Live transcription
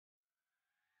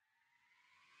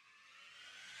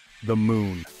The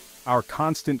moon, our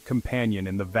constant companion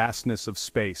in the vastness of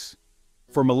space.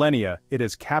 For millennia, it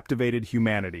has captivated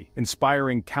humanity,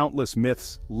 inspiring countless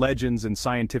myths, legends, and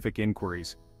scientific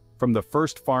inquiries. From the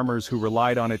first farmers who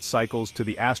relied on its cycles to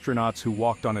the astronauts who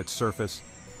walked on its surface,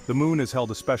 the moon has held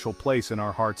a special place in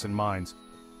our hearts and minds.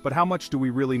 But how much do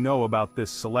we really know about this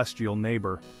celestial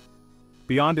neighbor?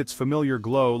 Beyond its familiar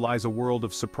glow lies a world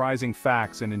of surprising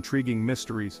facts and intriguing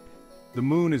mysteries. The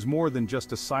moon is more than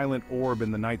just a silent orb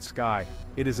in the night sky.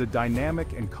 It is a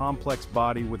dynamic and complex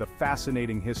body with a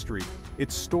fascinating history.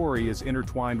 Its story is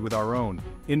intertwined with our own,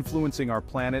 influencing our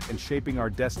planet and shaping our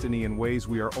destiny in ways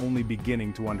we are only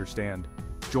beginning to understand.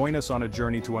 Join us on a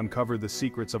journey to uncover the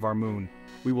secrets of our moon.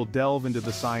 We will delve into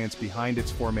the science behind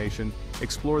its formation,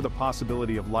 explore the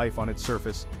possibility of life on its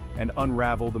surface, and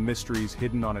unravel the mysteries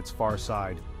hidden on its far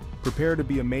side. Prepare to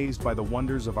be amazed by the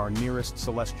wonders of our nearest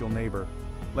celestial neighbor.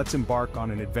 Let's embark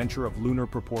on an adventure of lunar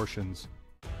proportions.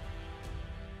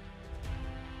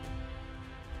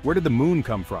 Where did the moon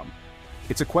come from?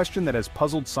 It's a question that has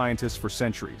puzzled scientists for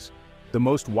centuries. The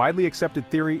most widely accepted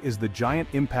theory is the giant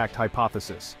impact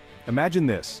hypothesis. Imagine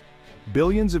this.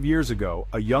 Billions of years ago,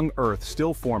 a young Earth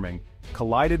still forming,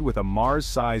 collided with a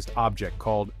Mars-sized object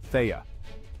called Theia.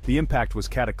 The impact was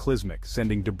cataclysmic,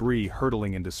 sending debris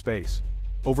hurtling into space.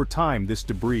 Over time, this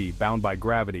debris, bound by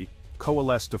gravity,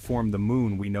 coalesced to form the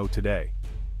moon we know today.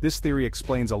 This theory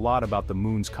explains a lot about the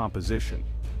moon's composition,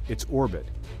 its orbit,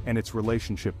 and its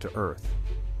relationship to Earth.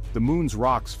 The moon's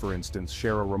rocks, for instance,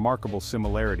 share a remarkable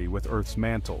similarity with Earth's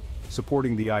mantle,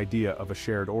 supporting the idea of a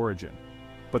shared origin.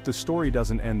 But the story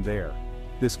doesn't end there.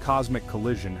 This cosmic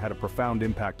collision had a profound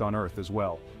impact on Earth as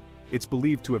well. It's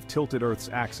believed to have tilted Earth's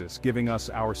axis, giving us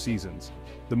our seasons.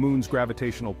 The moon's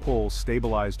gravitational pull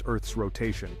stabilized Earth's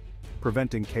rotation,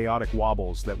 preventing chaotic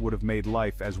wobbles that would have made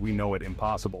life as we know it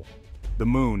impossible. The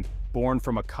moon, born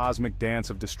from a cosmic dance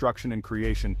of destruction and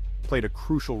creation, played a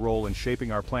crucial role in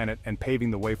shaping our planet and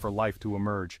paving the way for life to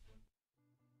emerge.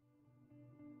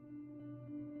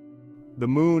 The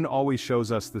moon always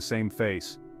shows us the same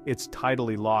face. It's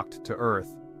tidally locked to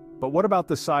Earth. But what about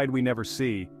the side we never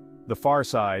see? The far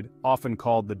side, often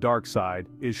called the dark side,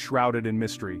 is shrouded in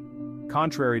mystery.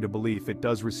 Contrary to belief, it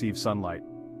does receive sunlight.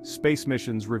 Space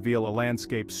missions reveal a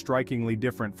landscape strikingly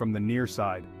different from the near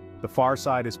side. The far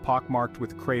side is pockmarked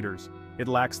with craters. It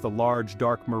lacks the large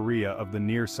dark maria of the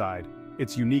near side.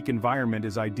 Its unique environment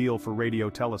is ideal for radio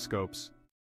telescopes.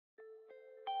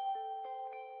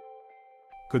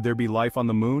 Could there be life on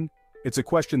the moon? It's a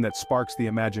question that sparks the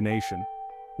imagination.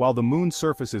 While the moon's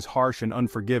surface is harsh and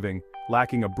unforgiving,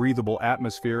 lacking a breathable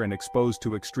atmosphere and exposed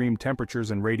to extreme temperatures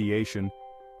and radiation,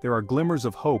 there are glimmers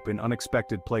of hope in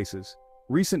unexpected places.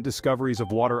 Recent discoveries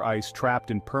of water ice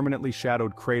trapped in permanently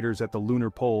shadowed craters at the lunar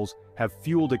poles have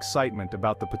fueled excitement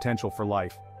about the potential for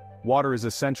life. Water is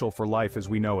essential for life as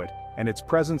we know it, and its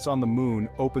presence on the moon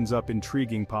opens up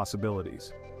intriguing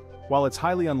possibilities. While it's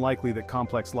highly unlikely that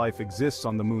complex life exists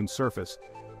on the moon's surface,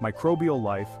 microbial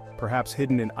life, perhaps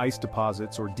hidden in ice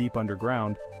deposits or deep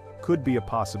underground, could be a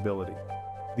possibility.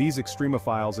 These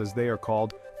extremophiles, as they are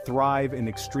called, thrive in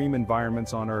extreme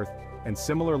environments on Earth, and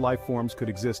similar life forms could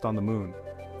exist on the moon.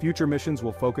 Future missions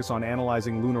will focus on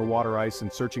analyzing lunar water ice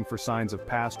and searching for signs of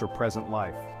past or present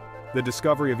life. The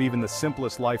discovery of even the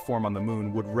simplest life form on the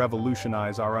moon would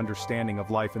revolutionize our understanding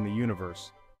of life in the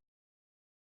universe.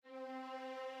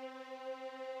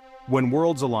 When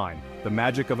worlds align, the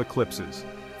magic of eclipses.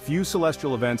 Few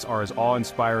celestial events are as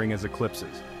awe-inspiring as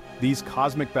eclipses. These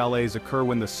cosmic ballets occur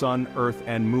when the sun, Earth,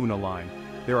 and moon align.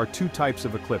 There are two types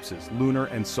of eclipses, lunar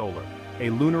and solar. A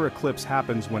lunar eclipse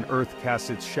happens when Earth casts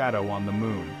its shadow on the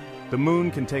moon. The moon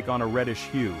can take on a reddish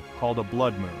hue, called a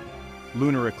blood moon.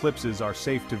 Lunar eclipses are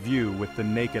safe to view with the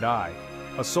naked eye.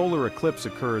 A solar eclipse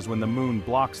occurs when the moon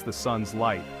blocks the sun's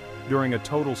light. During a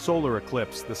total solar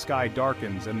eclipse, the sky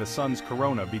darkens and the sun's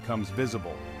corona becomes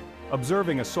visible.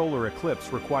 Observing a solar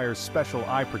eclipse requires special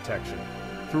eye protection.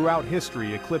 Throughout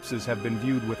history, eclipses have been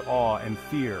viewed with awe and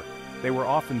fear. They were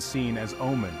often seen as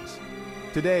omens.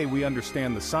 Today we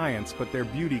understand the science, but their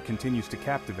beauty continues to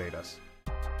captivate us.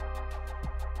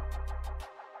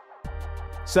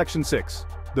 Section 6.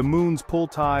 The moon's pull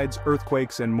tides,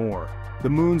 earthquakes, and more. The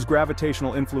moon's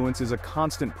gravitational influence is a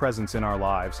constant presence in our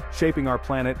lives, shaping our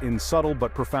planet in subtle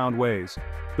but profound ways.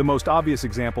 The most obvious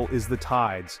example is the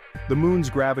tides. The moon's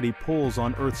gravity pulls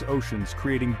on Earth's oceans,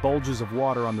 creating bulges of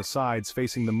water on the sides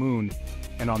facing the moon,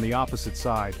 and on the opposite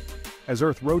side. As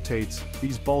Earth rotates,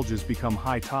 these bulges become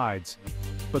high tides.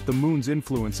 But the moon's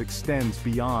influence extends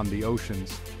beyond the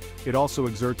oceans. It also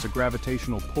exerts a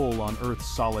gravitational pull on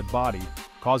Earth's solid body,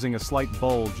 causing a slight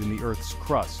bulge in the Earth's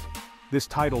crust. This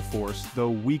tidal force, though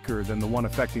weaker than the one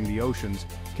affecting the oceans,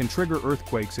 can trigger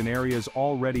earthquakes in areas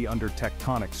already under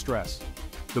tectonic stress.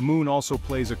 The moon also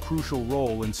plays a crucial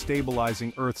role in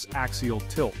stabilizing Earth's axial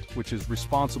tilt, which is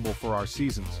responsible for our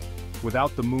seasons.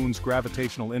 Without the moon's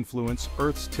gravitational influence,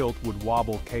 Earth's tilt would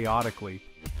wobble chaotically,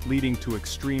 leading to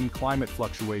extreme climate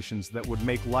fluctuations that would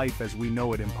make life as we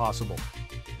know it impossible.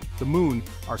 The moon,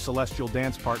 our celestial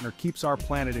dance partner, keeps our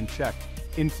planet in check,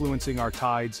 influencing our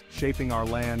tides, shaping our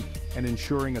land, and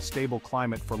ensuring a stable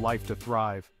climate for life to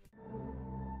thrive.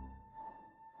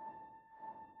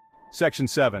 Section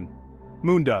 7.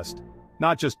 Moon dust.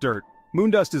 Not just dirt. Moon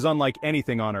dust is unlike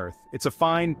anything on Earth. It's a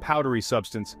fine, powdery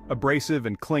substance, abrasive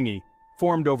and clingy,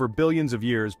 formed over billions of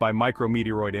years by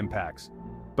micrometeoroid impacts.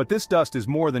 But this dust is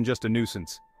more than just a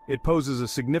nuisance. It poses a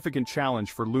significant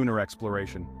challenge for lunar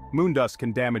exploration. Moon dust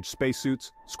can damage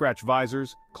spacesuits, scratch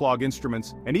visors, clog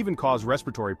instruments, and even cause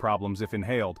respiratory problems if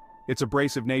inhaled. Its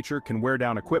abrasive nature can wear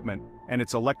down equipment, and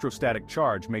its electrostatic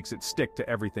charge makes it stick to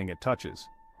everything it touches.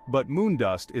 But moon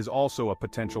dust is also a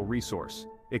potential resource.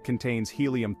 It contains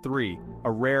helium-3,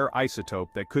 a rare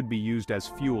isotope that could be used as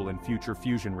fuel in future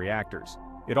fusion reactors.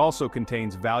 It also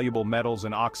contains valuable metals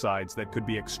and oxides that could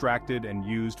be extracted and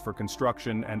used for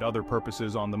construction and other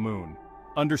purposes on the moon.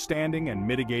 Understanding and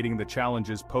mitigating the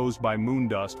challenges posed by moon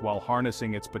dust while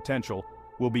harnessing its potential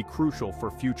will be crucial for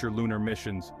future lunar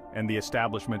missions and the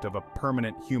establishment of a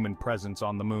permanent human presence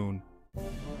on the moon.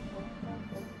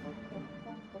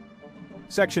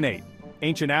 Section 8.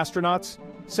 Ancient astronauts,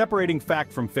 separating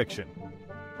fact from fiction.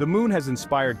 The moon has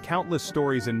inspired countless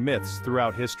stories and myths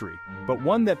throughout history, but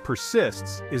one that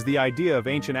persists is the idea of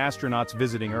ancient astronauts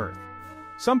visiting Earth.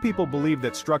 Some people believe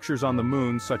that structures on the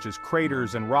moon, such as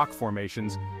craters and rock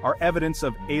formations, are evidence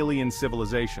of alien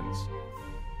civilizations.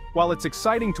 While it's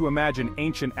exciting to imagine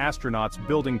ancient astronauts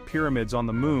building pyramids on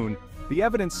the moon, the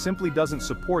evidence simply doesn't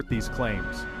support these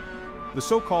claims. The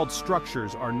so-called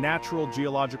structures are natural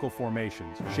geological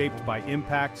formations, shaped by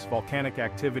impacts, volcanic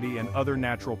activity, and other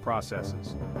natural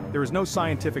processes. There is no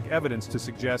scientific evidence to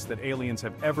suggest that aliens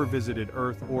have ever visited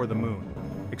Earth or the moon.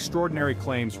 Extraordinary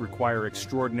claims require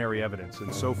extraordinary evidence,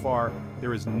 and so far,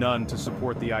 there is none to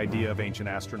support the idea of ancient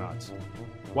astronauts.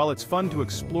 While it's fun to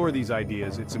explore these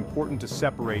ideas, it's important to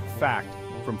separate fact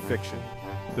from fiction.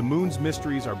 The moon's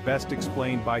mysteries are best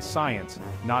explained by science,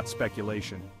 not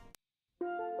speculation.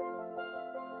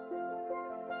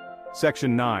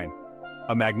 Section 9.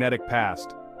 A magnetic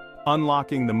past.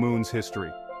 Unlocking the moon's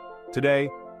history. Today,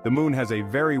 the moon has a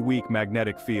very weak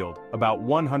magnetic field, about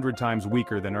 100 times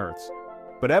weaker than Earth's.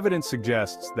 But evidence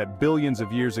suggests that billions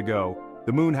of years ago,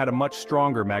 the moon had a much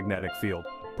stronger magnetic field,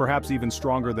 perhaps even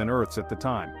stronger than Earth's at the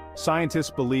time.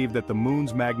 Scientists believe that the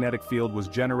moon's magnetic field was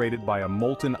generated by a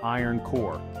molten iron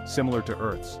core, similar to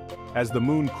Earth's. As the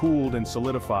moon cooled and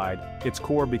solidified, its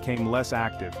core became less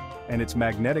active, and its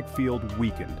magnetic field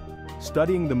weakened.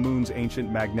 Studying the moon's ancient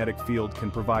magnetic field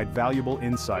can provide valuable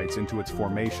insights into its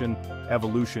formation,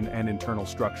 evolution, and internal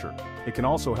structure. It can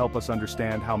also help us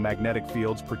understand how magnetic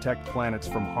fields protect planets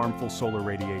from harmful solar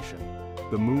radiation.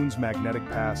 The moon's magnetic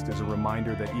past is a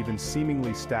reminder that even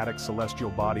seemingly static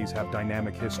celestial bodies have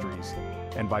dynamic histories,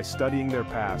 and by studying their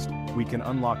past, we can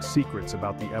unlock secrets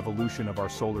about the evolution of our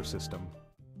solar system.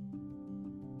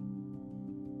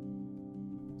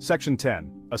 Section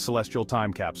 10. A celestial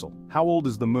time capsule. How old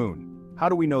is the moon? How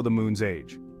do we know the moon's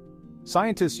age?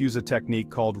 Scientists use a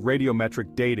technique called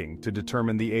radiometric dating to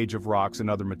determine the age of rocks and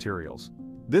other materials.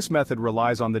 This method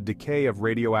relies on the decay of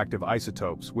radioactive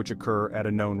isotopes, which occur at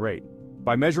a known rate.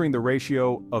 By measuring the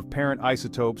ratio of parent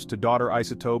isotopes to daughter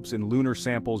isotopes in lunar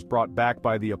samples brought back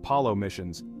by the Apollo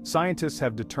missions, scientists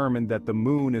have determined that the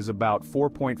moon is about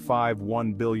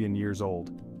 4.51 billion years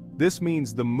old. This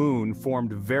means the moon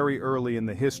formed very early in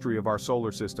the history of our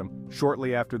solar system,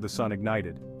 shortly after the sun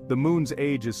ignited. The moon's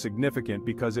age is significant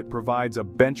because it provides a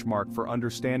benchmark for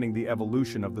understanding the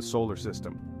evolution of the solar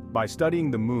system. By studying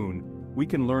the moon, we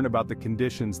can learn about the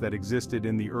conditions that existed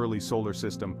in the early solar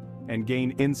system and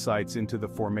gain insights into the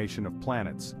formation of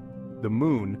planets. The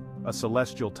moon, a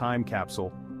celestial time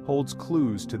capsule, holds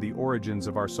clues to the origins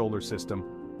of our solar system,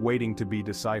 waiting to be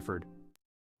deciphered.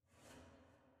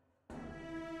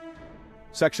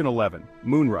 Section 11.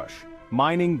 Moonrush.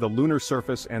 Mining the lunar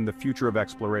surface and the future of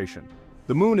exploration.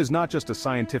 The moon is not just a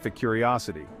scientific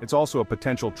curiosity, it's also a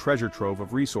potential treasure trove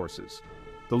of resources.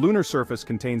 The lunar surface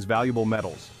contains valuable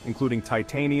metals, including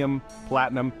titanium,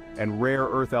 platinum, and rare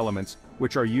earth elements,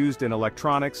 which are used in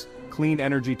electronics, clean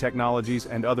energy technologies,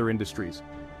 and other industries.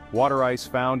 Water ice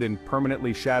found in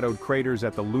permanently shadowed craters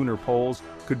at the lunar poles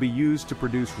could be used to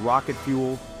produce rocket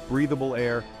fuel, breathable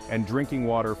air, and drinking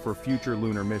water for future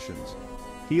lunar missions.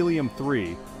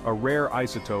 Helium-3, a rare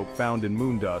isotope found in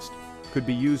moon dust, could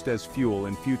be used as fuel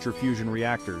in future fusion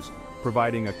reactors,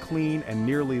 providing a clean and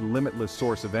nearly limitless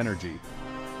source of energy.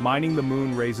 Mining the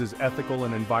moon raises ethical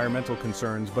and environmental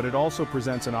concerns, but it also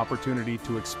presents an opportunity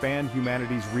to expand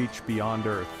humanity's reach beyond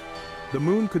Earth. The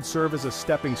moon could serve as a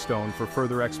stepping stone for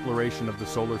further exploration of the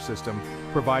solar system,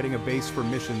 providing a base for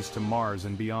missions to Mars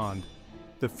and beyond.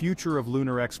 The future of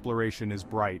lunar exploration is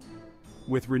bright.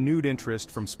 With renewed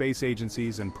interest from space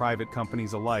agencies and private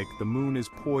companies alike, the moon is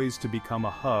poised to become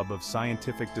a hub of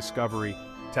scientific discovery,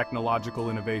 technological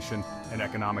innovation, and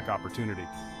economic opportunity.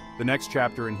 The next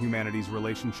chapter in humanity's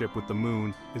relationship with the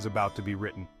moon is about to be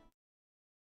written.